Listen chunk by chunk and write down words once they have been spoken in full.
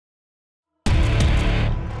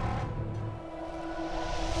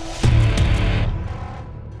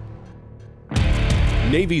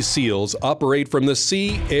Navy SEALs operate from the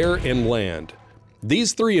sea, air, and land.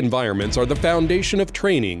 These three environments are the foundation of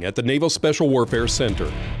training at the Naval Special Warfare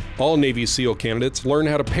Center. All Navy SEAL candidates learn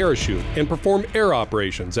how to parachute and perform air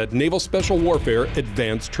operations at Naval Special Warfare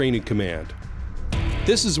Advanced Training Command.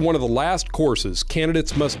 This is one of the last courses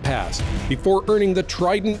candidates must pass before earning the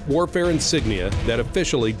Trident warfare insignia that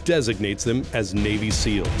officially designates them as Navy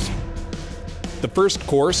SEALs. The first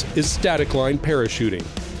course is static line parachuting.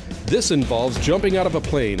 This involves jumping out of a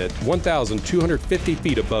plane at 1,250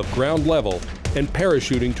 feet above ground level and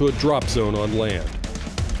parachuting to a drop zone on land.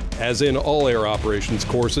 As in all air operations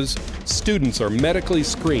courses, students are medically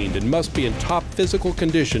screened and must be in top physical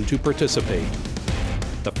condition to participate.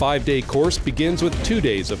 The 5-day course begins with 2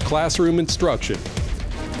 days of classroom instruction.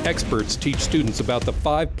 Experts teach students about the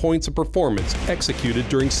 5 points of performance executed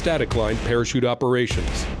during static line parachute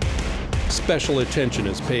operations. Special attention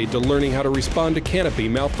is paid to learning how to respond to canopy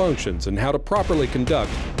malfunctions and how to properly conduct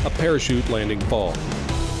a parachute landing fall.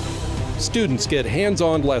 Students get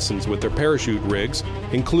hands-on lessons with their parachute rigs,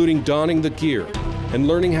 including donning the gear and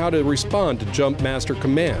learning how to respond to jump master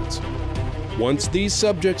commands. Once these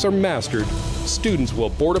subjects are mastered, students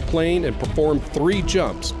will board a plane and perform 3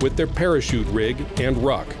 jumps with their parachute rig and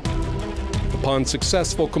ruck. Upon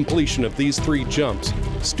successful completion of these 3 jumps,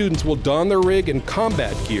 students will don their rig and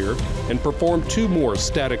combat gear and perform 2 more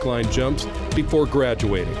static line jumps before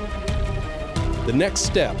graduating. The next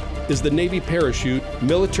step is the Navy Parachute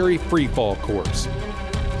Military Freefall course.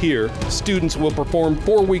 Here, students will perform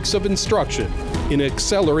 4 weeks of instruction in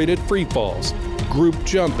accelerated freefalls, group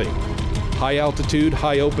jumping, high altitude,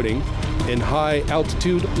 high opening, and high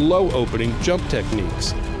altitude, low opening jump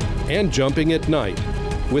techniques, and jumping at night,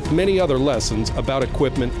 with many other lessons about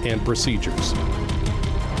equipment and procedures.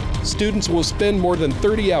 Students will spend more than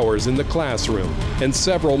 30 hours in the classroom and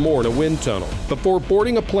several more in a wind tunnel before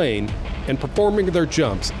boarding a plane and performing their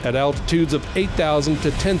jumps at altitudes of 8,000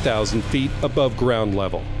 to 10,000 feet above ground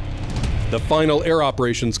level. The final air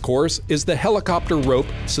operations course is the helicopter rope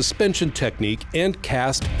suspension technique and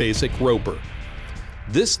cast basic roper.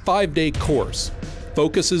 This 5-day course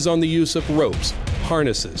focuses on the use of ropes,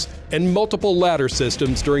 harnesses, and multiple ladder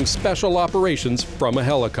systems during special operations from a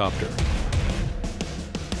helicopter.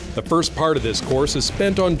 The first part of this course is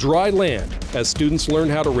spent on dry land as students learn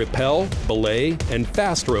how to rappel, belay, and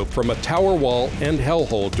fast rope from a tower wall and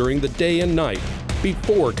hellhole during the day and night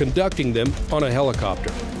before conducting them on a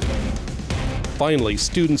helicopter. Finally,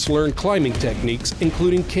 students learn climbing techniques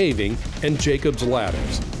including caving and Jacob's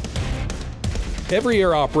ladders. Every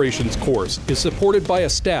air operations course is supported by a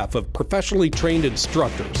staff of professionally trained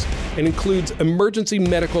instructors and includes emergency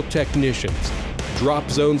medical technicians, drop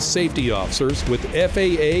zone safety officers with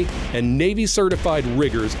FAA and Navy certified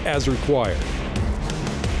riggers as required.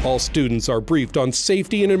 All students are briefed on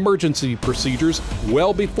safety and emergency procedures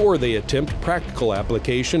well before they attempt practical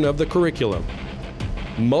application of the curriculum.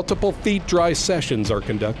 Multiple feet dry sessions are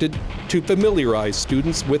conducted to familiarize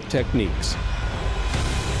students with techniques.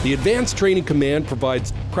 The Advanced Training Command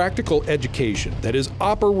provides practical education that is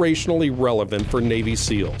operationally relevant for Navy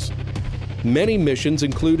SEALs. Many missions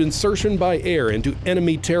include insertion by air into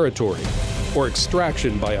enemy territory or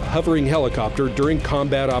extraction by a hovering helicopter during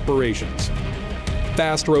combat operations.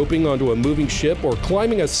 Fast roping onto a moving ship or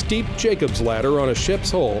climbing a steep Jacob's ladder on a ship's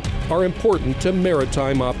hull are important to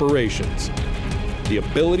maritime operations. The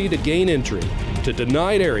ability to gain entry to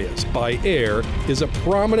denied areas by air is a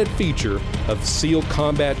prominent feature of SEAL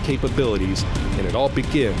combat capabilities, and it all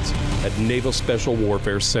begins at Naval Special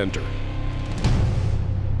Warfare Center.